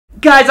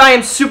Guys, I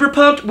am super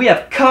pumped. We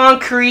have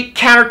concrete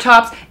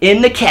countertops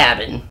in the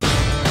cabin.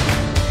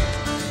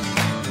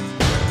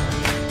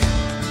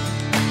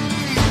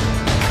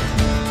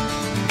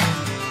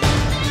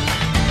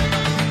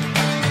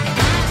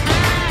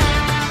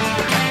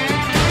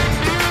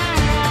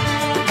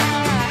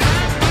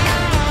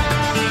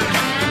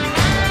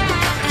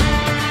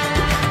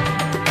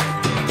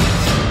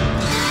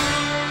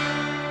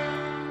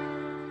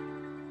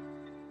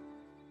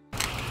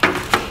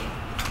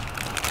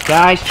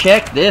 Guys,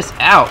 check this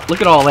out.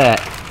 Look at all that.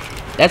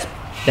 That's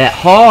that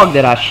hog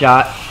that I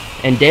shot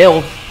and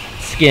Dale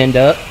skinned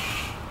up.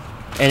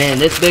 And then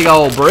this big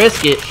old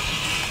brisket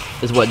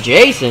is what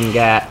Jason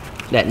got.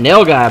 That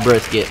nail guy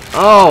brisket.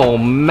 Oh,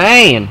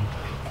 man.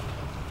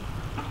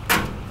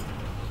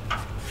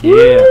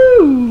 Yeah.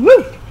 Woo,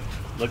 woo.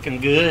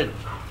 Looking good.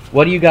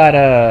 What do you got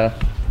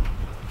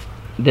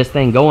this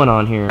thing going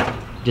on here?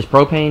 Just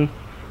propane?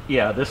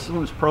 Yeah, this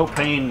one's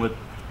propane with,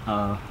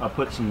 I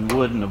put some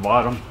wood in the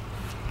bottom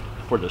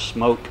for the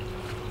smoke.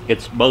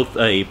 It's both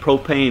a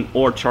propane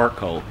or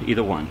charcoal,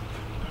 either one.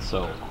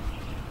 So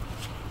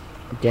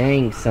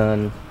dang,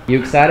 son. You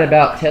excited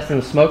about testing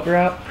the smoker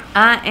out?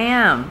 I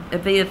am.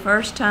 It'll be the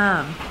first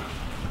time.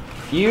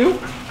 You?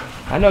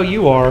 I know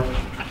you are.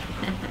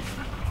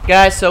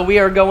 Guys, so we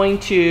are going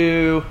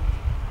to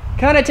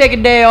kind of take a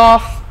day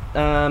off,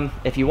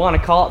 if you want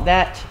to call it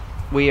that.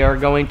 We are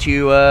going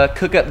to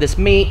cook up this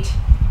meat.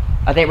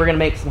 I think we're going to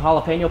make some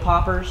jalapeno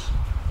poppers.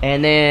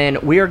 And then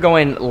we are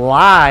going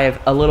live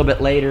a little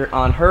bit later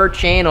on her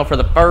channel for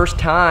the first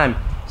time.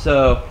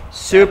 So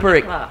super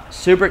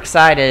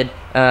excited.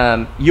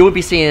 You will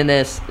be seeing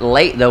this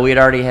late though. We'd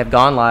already have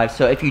gone live.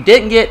 So if you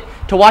didn't get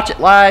to watch it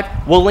live,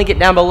 we'll link it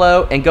down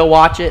below and go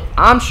watch it.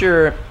 I'm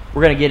sure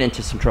we're gonna get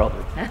into some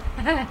trouble.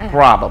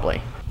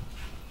 Probably.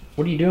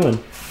 What are you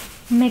doing?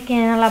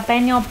 Making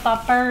jalapeno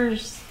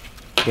poppers.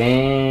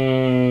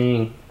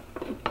 Dang.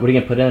 What are you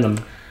gonna put in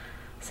them?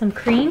 Some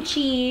cream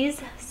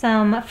cheese,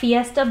 some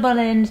Fiesta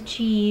blend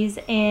cheese,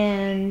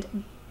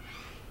 and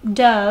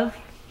Dove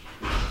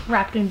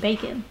wrapped in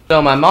bacon.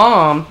 So my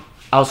mom,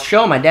 I was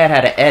showing my dad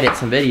how to edit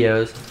some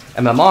videos,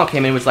 and my mom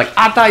came in and was like,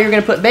 I thought you were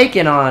gonna put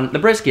bacon on the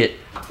brisket.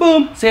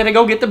 Boom, so I had to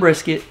go get the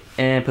brisket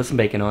and put some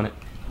bacon on it.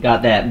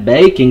 Got that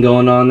bacon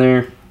going on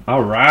there.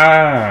 All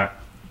right.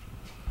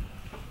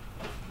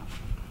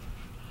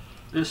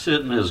 this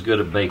isn't as good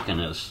a bacon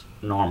as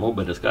normal,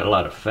 but it's got a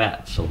lot of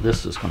fat, so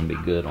this is going to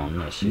be good on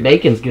this here.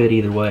 Bacon's good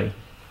either way.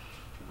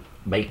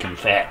 Bacon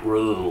fat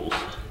rules.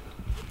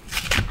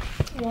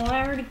 Well,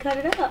 I already cut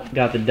it up.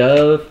 Got the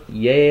Dove,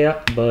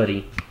 yeah,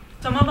 buddy.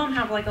 Some of them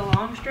have like a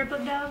long strip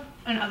of Dove,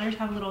 and others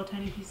have little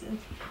tiny pieces.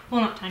 Well,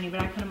 not tiny,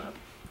 but I cut them up.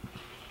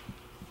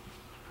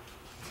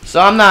 So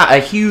I'm not a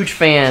huge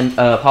fan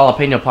of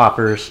jalapeno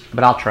poppers,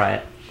 but I'll try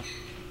it.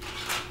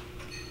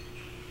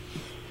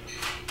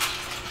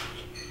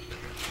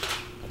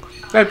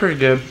 That's pretty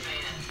good.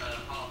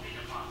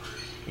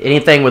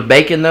 Anything with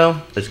bacon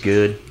though, is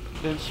good.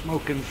 Been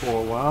smoking for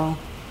a while.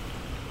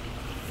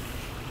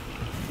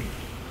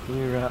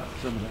 Clear out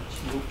some of that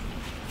smoke.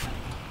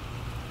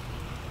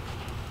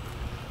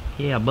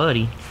 Yeah,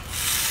 buddy.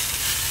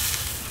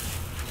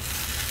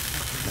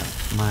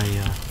 My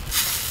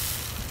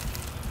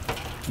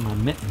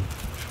mitten.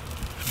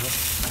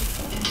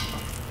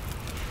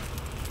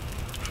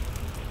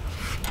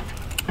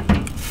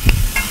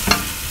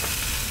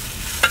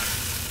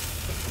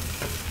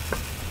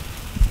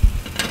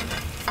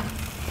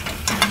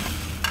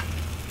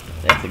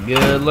 That's a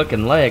good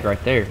looking leg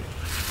right there.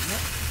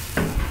 I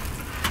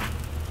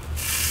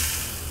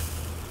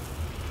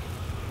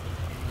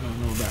don't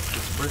know about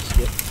this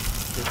brisket.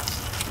 It's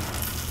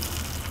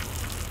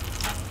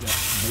got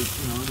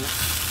bacon on it.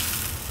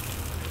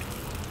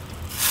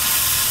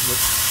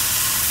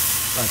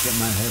 Looks like it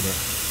might have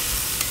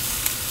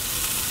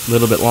A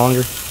little bit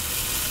longer.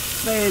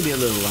 maybe a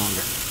little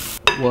longer.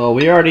 Well,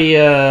 we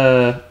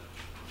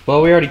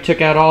already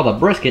took out all the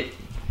brisket.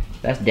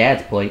 That's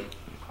Dad's plate.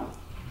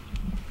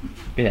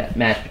 Look at that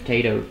mashed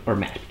potatoes.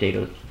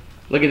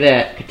 Look at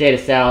that potato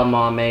salad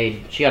Mom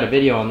made. She got a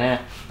video on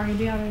that.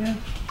 Already out of here.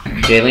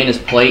 Jaylena's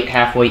plate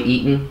halfway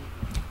eaten.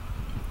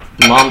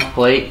 Mom's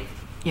plate.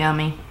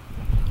 Yummy.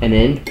 And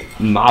then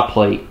my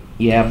plate.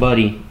 Yeah,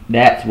 buddy.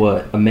 That's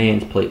what a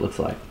man's plate looks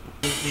like.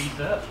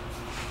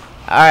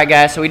 Alright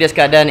guys, so we just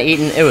got done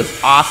eating. It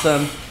was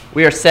awesome.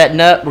 We are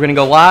setting up. We're going to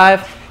go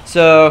live.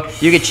 So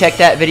you can check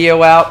that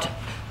video out.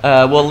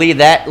 We'll leave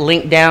that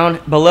link down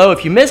below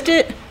if you missed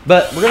it.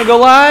 But we're going to go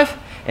live.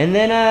 And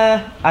then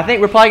I think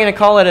we're probably going to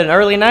call it an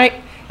early night.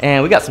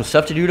 And we got some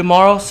stuff to do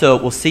tomorrow. So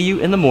we'll see you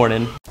in the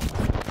morning.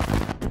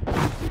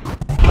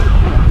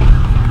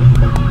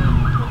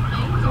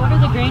 What are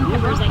the green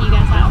peppers that you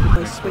guys have?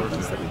 The sweet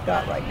ones that we've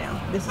got right now.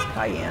 This is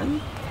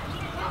cayenne,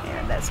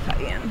 and that's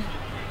cayenne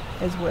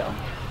as well.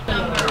 There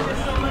you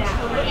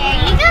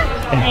go.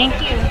 Thank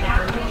you.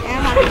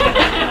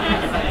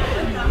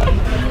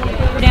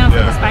 We're down for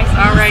the spicy.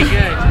 All right,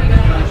 good.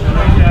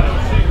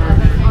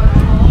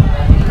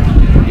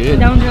 Good.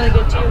 That one's really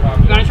good too.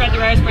 You want to try the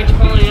raspberry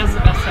chipotle? That's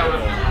the best seller.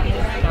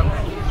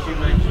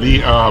 The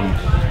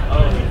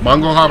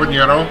mango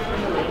habanero,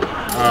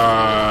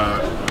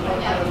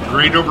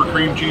 grate over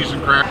cream cheese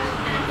and crack.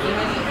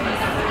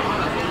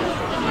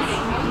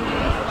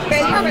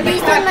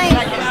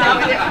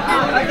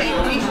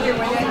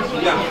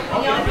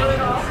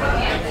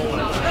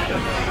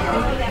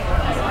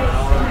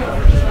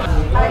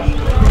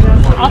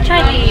 I'll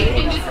try the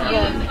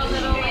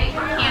little like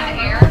canned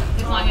air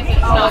as long as it's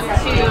not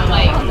too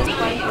like.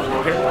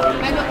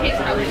 I'm okay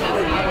for other stuff.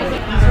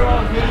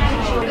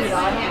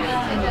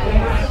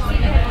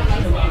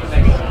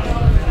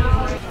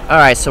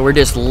 Alright, so we're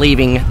just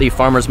leaving the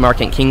farmer's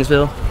market in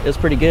Kingsville. It was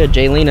pretty good.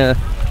 Jaylena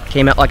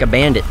came out like a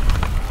bandit.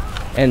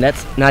 And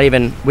that's not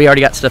even, we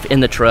already got stuff in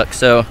the truck,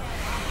 so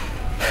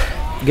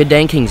good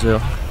day in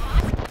Kingsville.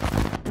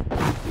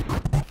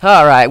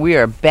 Alright, we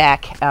are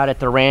back out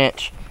at the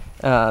ranch.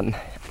 I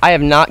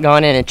have not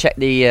gone in and checked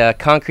the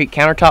concrete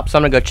countertop, so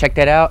I'm going to go check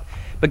that out.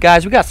 But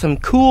guys, we got some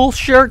cool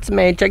shirts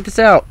made. Check this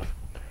out.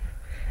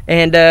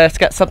 And it's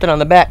got something on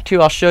the back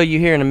too. I'll show you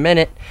here in a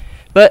minute.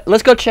 But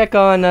let's go check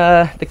on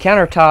the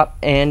countertop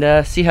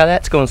and see how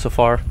that's going so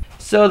far.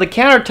 So the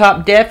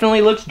countertop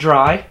definitely looks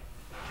dry.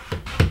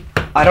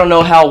 I don't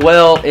know how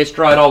well it's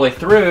dried all the way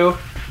through,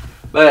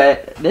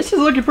 but this is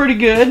looking pretty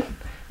good.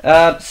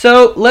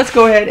 So let's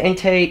go ahead and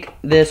take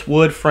this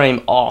wood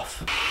frame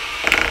off.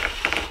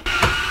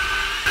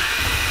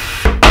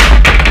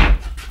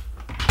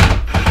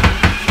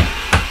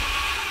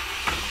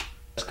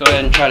 Let's go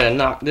ahead and try to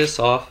knock this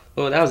off.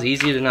 Oh, that was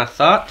easier than I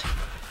thought.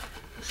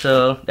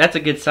 So that's a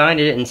good sign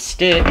it didn't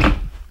stick.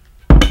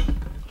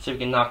 See if we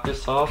can knock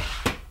this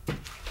off.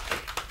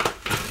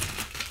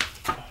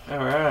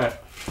 Alright.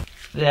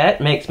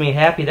 That makes me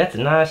happy. That's a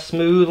nice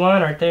smooth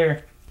line right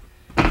there.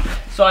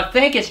 So I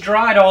think it's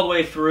dried all the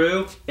way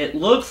through. It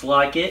looks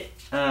like it.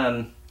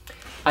 I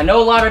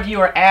know a lot of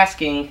you are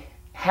asking,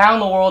 how in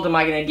the world am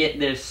I going to get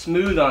this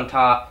smooth on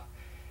top?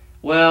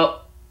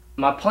 Well,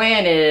 my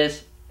plan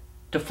is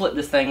to flip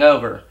this thing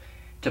over.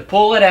 To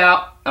pull it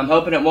out, I'm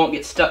hoping it won't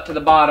get stuck to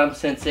the bottom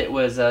since it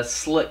was a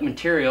slick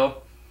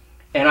material.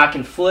 And I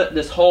can flip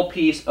this whole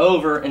piece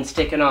over and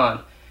stick it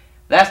on.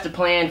 That's the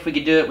plan. If we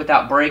could do it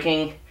without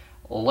breaking,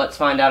 well, let's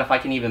find out if I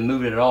can even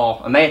move it at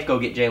all. I may have to go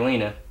get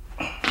Jaylena.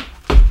 I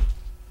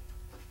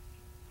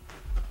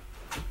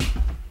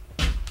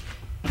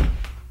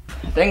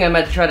think I'm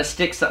going to try to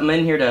stick something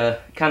in here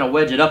to kind of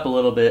wedge it up a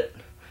little bit.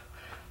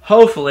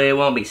 Hopefully it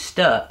won't be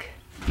stuck.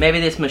 Maybe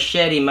this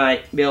machete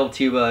might be able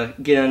to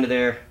get under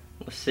there.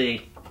 Let's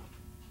see.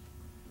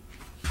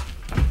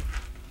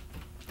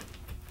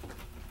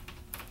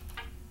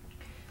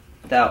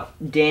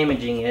 Without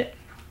damaging it.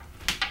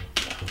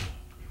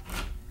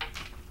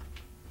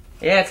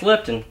 Yeah, it's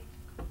lifting.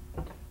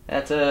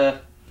 That's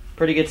a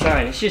pretty good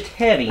sign. It's just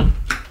heavy.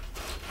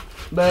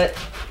 But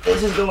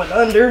this is going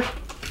under,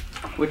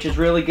 which is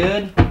really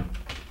good.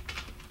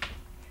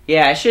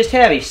 Yeah, it's just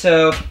heavy,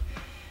 so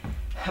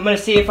I'm going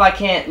to see if I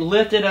can't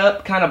lift it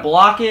up, kind of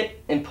block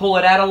it, and pull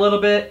it out a little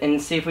bit,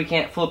 and see if we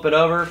can't flip it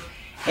over.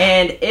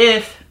 And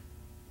if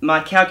my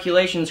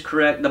calculation's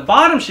correct, the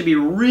bottom should be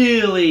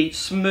really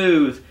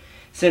smooth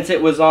since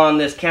it was on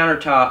this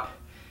countertop,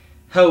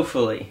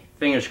 hopefully.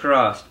 Fingers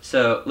crossed.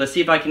 So let's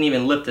see if I can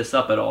even lift this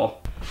up at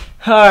all.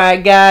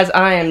 Alright guys,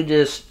 I am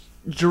just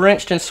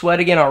drenched in sweat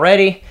again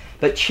already.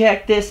 But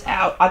check this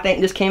out. I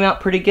think this came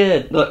out pretty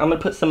good. Look, I'm going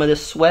to put some of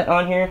this sweat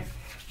on here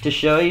to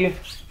show you.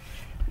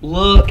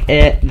 Look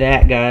at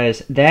that,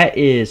 guys. That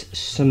is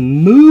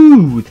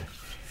smooth.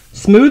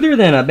 Smoother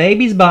than a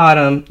baby's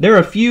bottom. There are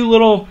a few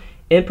little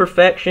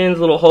imperfections,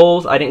 little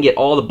holes. I didn't get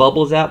all the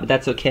bubbles out, but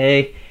that's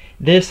okay.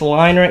 This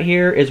line right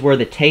here is where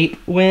the tape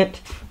went,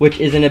 which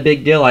isn't a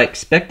big deal. I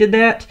expected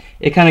that.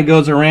 It kind of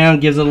goes around,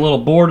 gives it a little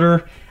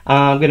border.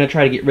 I'm going to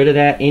try to get rid of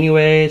that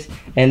anyways.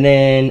 And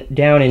then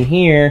down in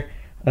here,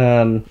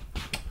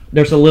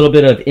 there's a little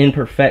bit of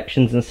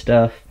imperfections and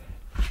stuff.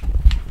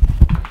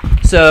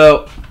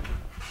 So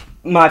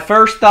my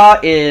first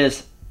thought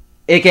is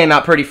it came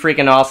out pretty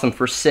freaking awesome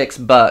for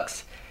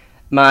 $6.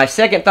 My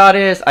second thought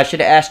is I should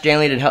have asked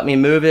Jaylena to help me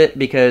move it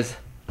because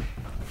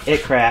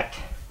it cracked.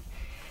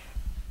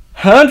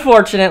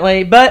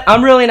 Unfortunately, but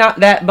I'm really not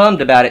that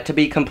bummed about it, to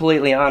be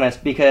completely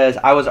honest, because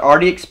I was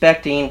already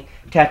expecting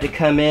to have to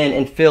come in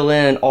and fill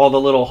in all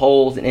the little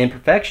holes and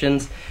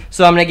imperfections.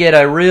 So I'm going to get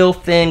a real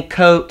thin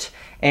coat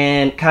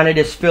and kind of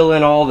just fill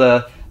in all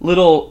the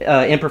little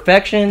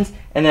imperfections,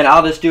 and then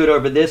I'll just do it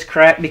over this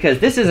crack because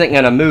this isn't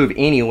going to move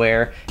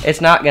anywhere.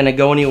 It's not going to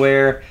go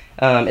anywhere.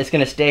 It's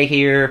going to stay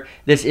here.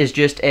 This is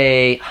just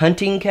a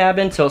hunting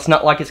cabin, so it's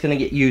not like it's going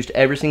to get used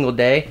every single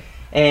day.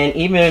 And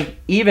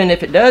even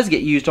if it does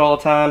get used all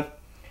the time,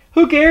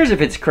 who cares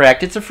if it's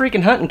cracked? It's a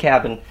freaking hunting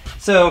cabin.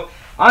 So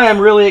I am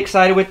really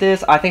excited with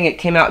this. I think it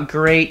came out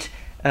great.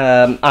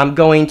 I'm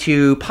going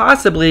to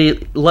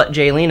possibly let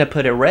Jaylena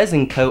put a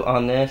resin coat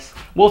on this.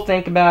 We'll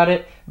think about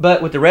it.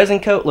 But with the resin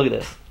coat, look at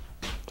this.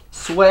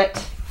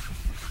 Sweat.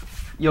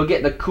 You'll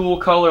get the cool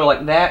color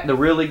like that, the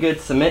really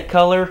good cement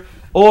color.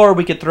 Or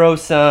we could throw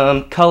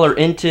some color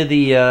into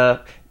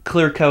the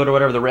clear coat or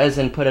whatever, the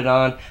resin, put it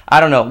on. I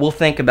don't know. We'll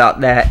think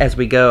about that as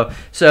we go.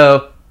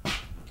 So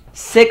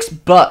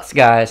 $6,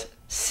 guys.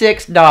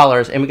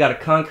 $6, and we got a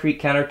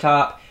concrete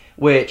countertop,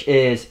 which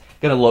is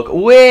gonna look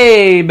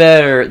way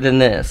better than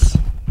this.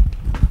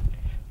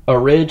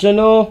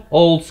 Original,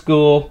 old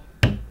school,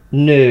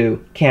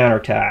 new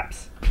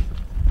countertops.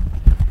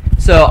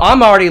 So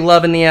I'm already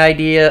loving the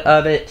idea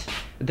of it.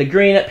 The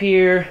green up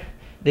here,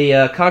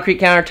 the concrete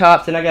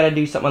countertops, and I gotta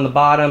do something on the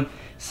bottom.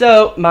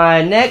 So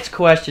my next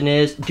question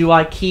is, do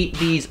I keep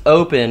these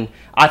open?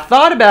 I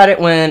thought about it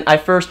when I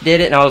first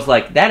did it, and I was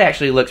like, that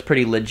actually looks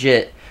pretty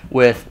legit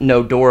with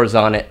no doors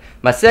on it.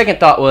 My second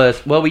thought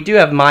was, well, we do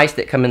have mice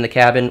that come in the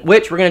cabin,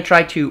 which we're going to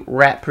try to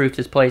rat-proof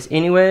this place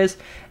anyways,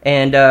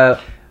 and,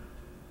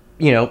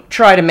 you know,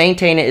 try to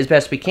maintain it as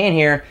best we can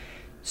here.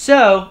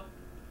 So,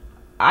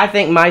 I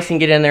think mice can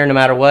get in there no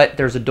matter what.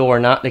 There's a door or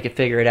not, they can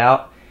figure it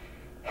out.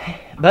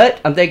 But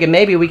I'm thinking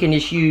maybe we can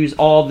just use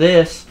all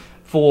this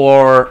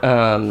for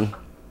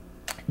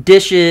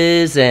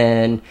dishes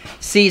and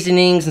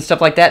seasonings and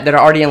stuff like that that are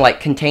already in like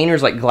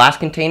containers, like glass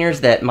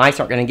containers that mice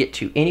aren't going to get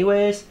to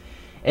anyways,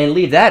 and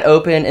leave that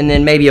open. And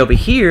then maybe over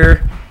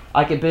here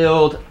I could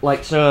build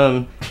like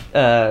some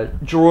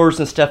drawers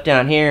and stuff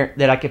down here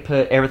that I could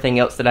put everything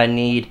else that I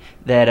need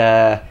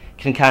that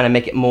can kind of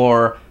make it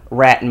more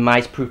rat and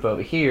mice proof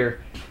over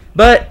here.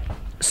 But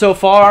so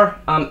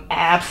far I'm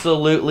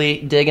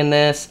absolutely digging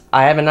this.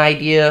 I have an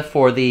idea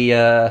for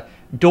the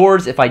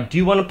doors if I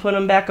do want to put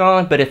them back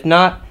on, but if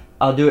not,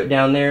 I'll do it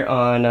down there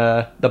on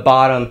the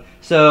bottom.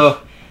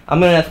 So I'm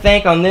going to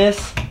think on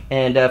this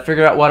and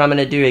figure out what I'm going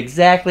to do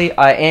exactly.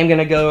 I am going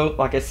to go,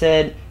 like I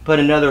said, put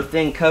another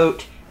thin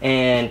coat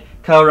and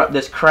cover up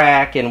this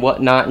crack and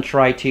whatnot and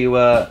try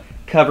to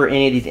cover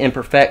any of these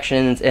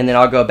imperfections, and then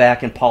I'll go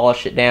back and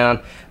polish it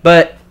down.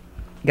 But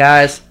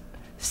guys,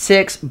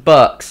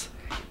 $6.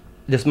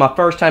 This is my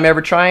first time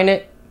ever trying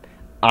it.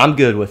 I'm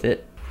good with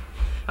it.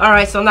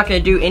 Alright, so I'm not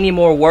going to do any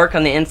more work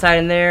on the inside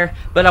in there,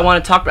 but I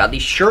want to talk about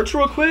these shirts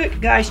real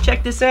quick. Guys,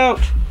 check this out.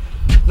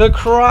 The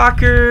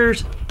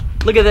Crockers.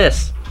 Look at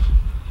this.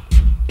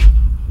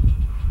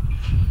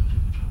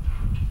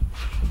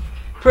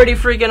 Pretty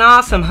freaking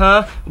awesome,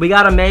 huh? We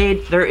got them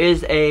made. There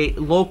is a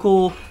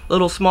local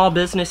little small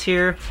business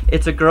here.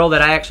 It's a girl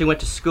that I actually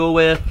went to school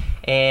with,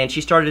 and she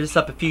started this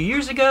up a few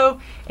years ago,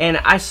 and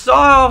I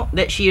saw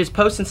that she was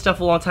posting stuff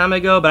a long time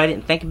ago, but I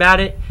didn't think about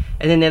it.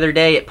 And then the other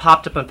day it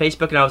popped up on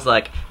Facebook, and I was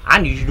like, I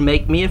need you to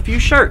make me a few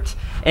shirts.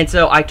 And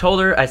so I told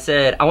her, I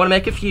said, I want to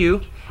make a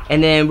few.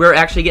 And then we're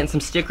actually getting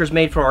some stickers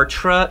made for our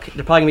truck.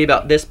 They're probably going to be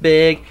about this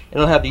big, and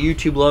they'll have the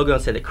YouTube logo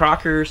and say the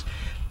Crockers.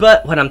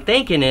 But what I'm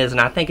thinking is, and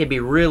I think it'd be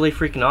really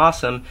freaking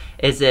awesome,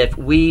 is if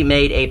we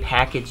made a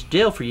package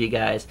deal for you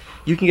guys.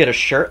 You can get a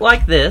shirt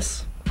like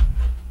this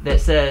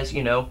that says,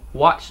 you know,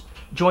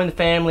 join the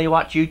family,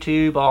 watch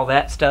YouTube, all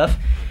that stuff.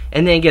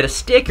 And then get a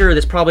sticker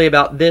that's probably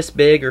about this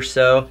big or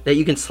so that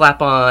you can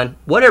slap on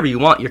whatever you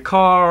want, your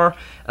car,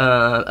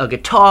 a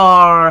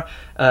guitar,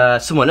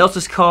 someone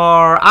else's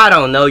car, I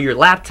don't know, your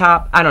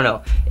laptop, I don't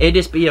know. It'd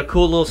just be a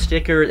cool little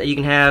sticker that you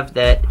can have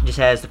that just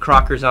has the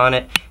Crockers on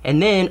it.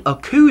 And then a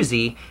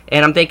koozie,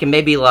 and I'm thinking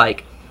maybe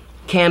like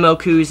camo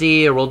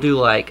koozie, or we'll do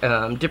like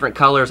different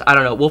colors, I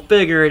don't know. We'll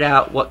figure it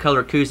out what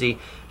color koozie.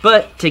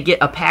 But to get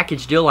a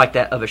package deal like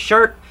that of a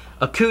shirt,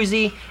 a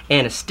koozie,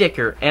 and a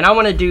sticker. And I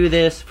want to do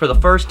this for the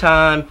first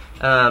time.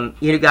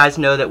 You guys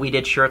know that we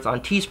did shirts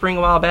on Teespring a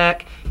while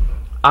back.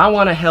 I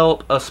want to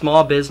help a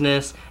small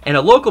business and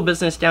a local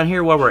business down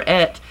here where we're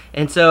at.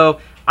 And so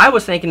I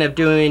was thinking of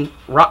doing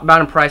rock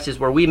bottom prices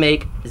where we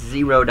make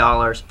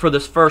 $0 for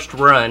this first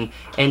run.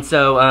 And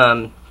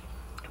so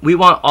we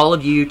want all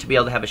of you to be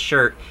able to have a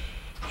shirt.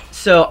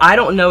 So I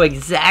don't know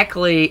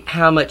exactly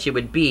how much it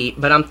would be,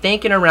 but I'm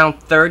thinking around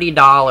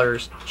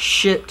 $30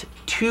 shipped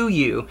to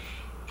you.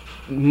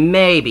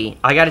 Maybe.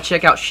 I got to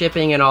check out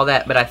shipping and all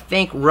that, but I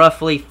think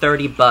roughly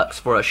 $30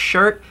 for a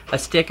shirt, a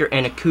sticker,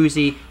 and a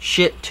koozie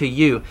shipped to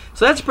you.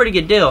 So that's a pretty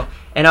good deal.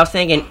 And I was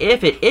thinking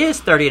if it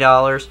is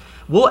 $30,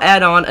 we'll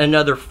add on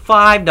another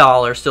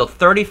 $5, so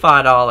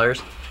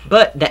 $35.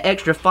 But the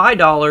extra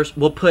 $5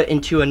 we'll put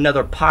into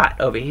another pot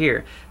over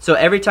here. So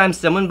every time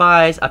someone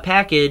buys a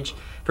package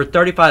for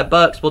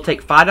 $35, we'll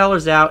take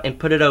 $5 out and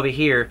put it over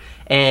here.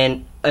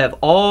 And of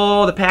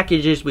all the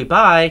packages we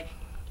buy,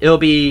 it'll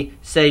be,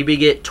 say we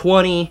get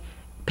 20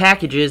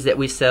 packages that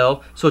we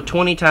sell, so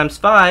 20 times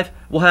 5,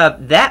 we'll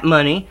have that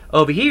money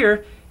over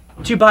here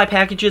to buy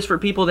packages for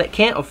people that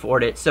can't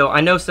afford it. So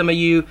I know some of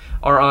you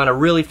are on a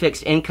really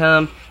fixed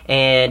income,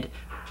 and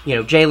you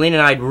know, Jaylene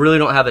and I really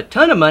don't have a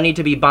ton of money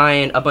to be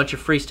buying a bunch of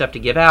free stuff to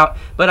give out,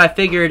 but I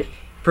figured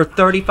for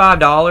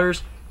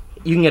 $35,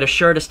 you can get a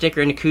shirt, a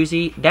sticker, and a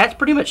koozie. That's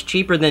pretty much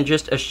cheaper than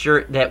just a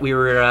shirt that we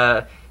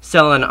were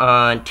selling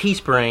on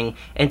Teespring.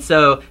 And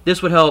so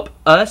this would help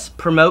us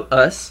promote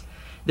us.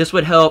 This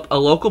would help a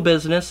local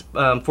business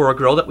for a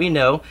girl that we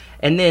know.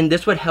 And then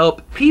this would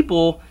help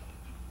people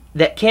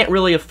that can't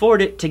really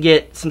afford it to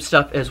get some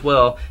stuff as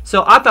well.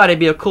 So I thought it'd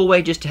be a cool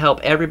way just to help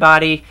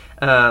everybody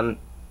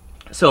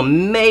So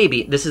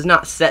maybe, this is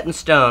not set in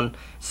stone,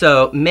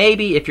 so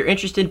maybe if you're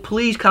interested,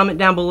 please comment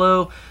down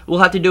below. We'll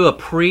have to do a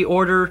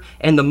pre-order,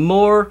 and the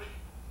more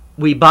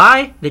we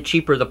buy, the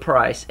cheaper the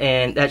price,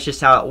 and that's just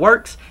how it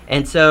works.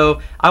 And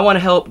so I want to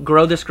help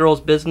grow this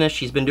girl's business.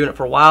 She's been doing it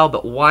for a while,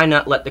 but why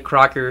not let the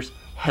Crockers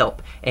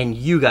help? And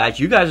you guys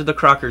are the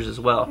Crockers as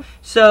well.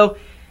 So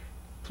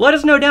let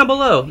us know down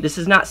below. This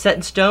is not set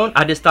in stone.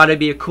 I just thought it'd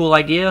be a cool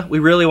idea. We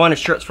really wanted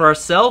shirts for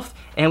ourselves,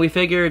 and we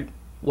figured,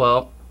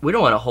 well, we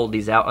don't want to hold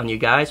these out on you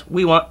guys.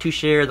 We want to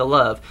share the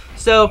love.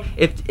 So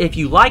if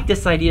you like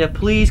this idea,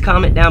 please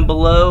comment down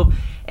below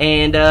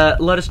and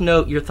let us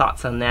know your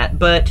thoughts on that.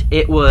 But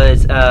it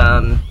was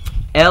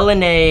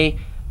L&A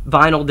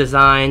Vinyl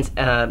Designs.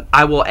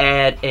 I will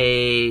add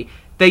a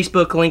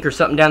Facebook link or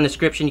something down in the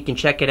description. You can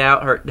check it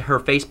out, her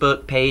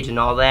Facebook page and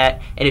all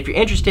that. And if you're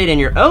interested in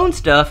your own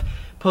stuff,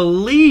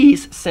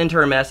 please send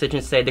her a message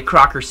and say the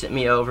Crocker sent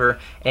me over.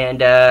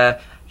 And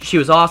she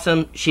was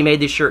awesome. She made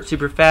this shirt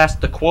super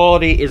fast. The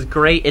quality is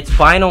great. It's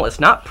vinyl. It's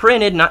not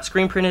printed, not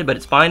screen printed, but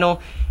it's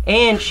vinyl.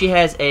 And she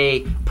has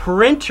a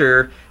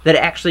printer that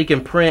actually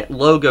can print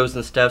logos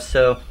and stuff,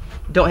 so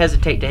don't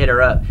hesitate to hit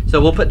her up.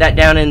 So we'll put that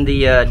down in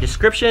the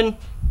description.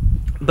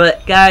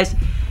 But guys,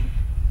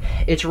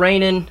 it's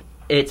raining.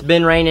 It's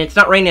been raining. It's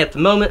not raining at the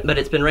moment, but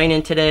it's been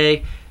raining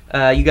today.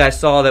 You guys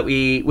saw that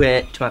we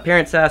went to my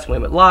parents' house, we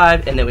went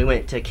live, and then we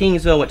went to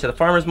Kingsville, went to the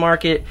farmer's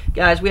market.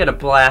 Guys, we had a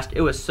blast.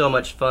 It was so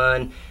much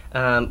fun.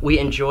 We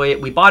enjoy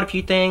it. We bought a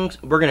few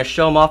things. We're going to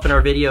show them off in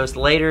our videos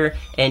later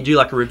and do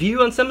like a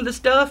review on some of the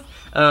stuff.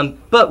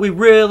 But we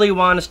really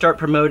want to start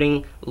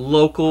promoting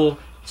local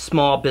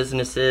small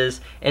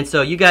businesses. And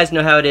so you guys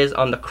know how it is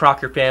on the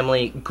Crocker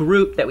family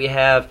group that we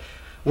have.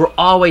 We're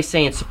always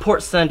saying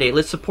support Sunday.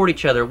 Let's support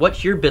each other.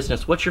 What's your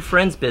business? What's your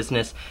friend's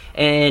business?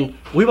 And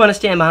we want to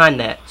stand behind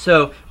that.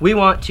 So we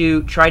want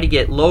to try to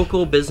get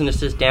local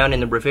businesses down in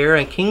the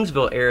Riviera and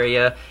Kingsville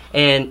area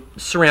and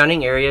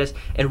surrounding areas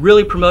and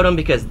really promote them,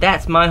 because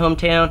that's my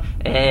hometown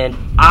and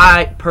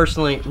I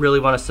personally really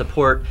want to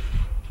support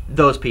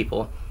those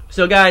people.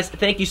 So guys,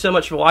 thank you so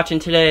much for watching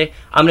today.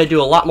 I'm going to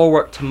do a lot more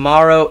work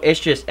tomorrow.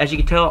 It's just, as you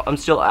can tell, I'm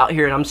still out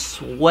here and I'm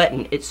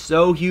sweating. It's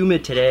so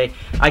humid today.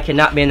 I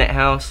cannot be in that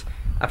house.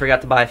 I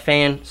forgot to buy a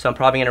fan, so I'm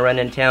probably going to run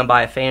into town,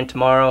 buy a fan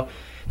tomorrow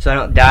so I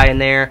don't die in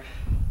there.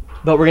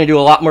 But we're going to do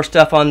a lot more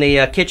stuff on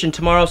the kitchen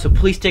tomorrow, so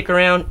please stick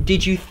around.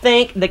 Did you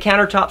think the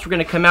countertops were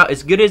going to come out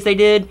as good as they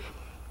did?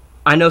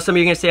 I know some of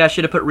you are going to say I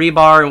should have put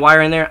rebar and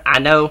wire in there. I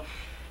know.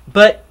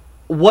 But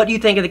what do you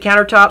think of the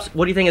countertops?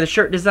 What do you think of the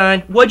shirt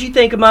design? What do you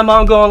think of my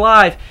mom going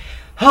live?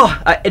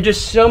 Oh,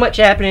 just so much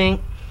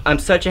happening. I'm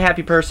such a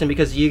happy person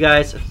because of you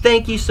guys.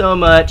 Thank you so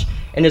much.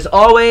 And as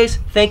always,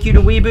 thank you to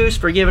WeBoost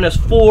for giving us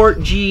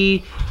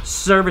 4G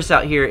service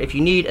out here. If you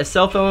need a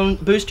cell phone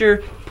booster,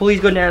 please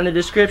go down in the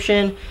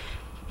description.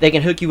 They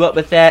can hook you up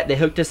with that. They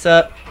hooked us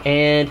up.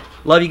 And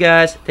love you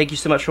guys. Thank you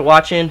so much for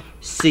watching.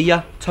 See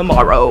ya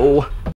tomorrow.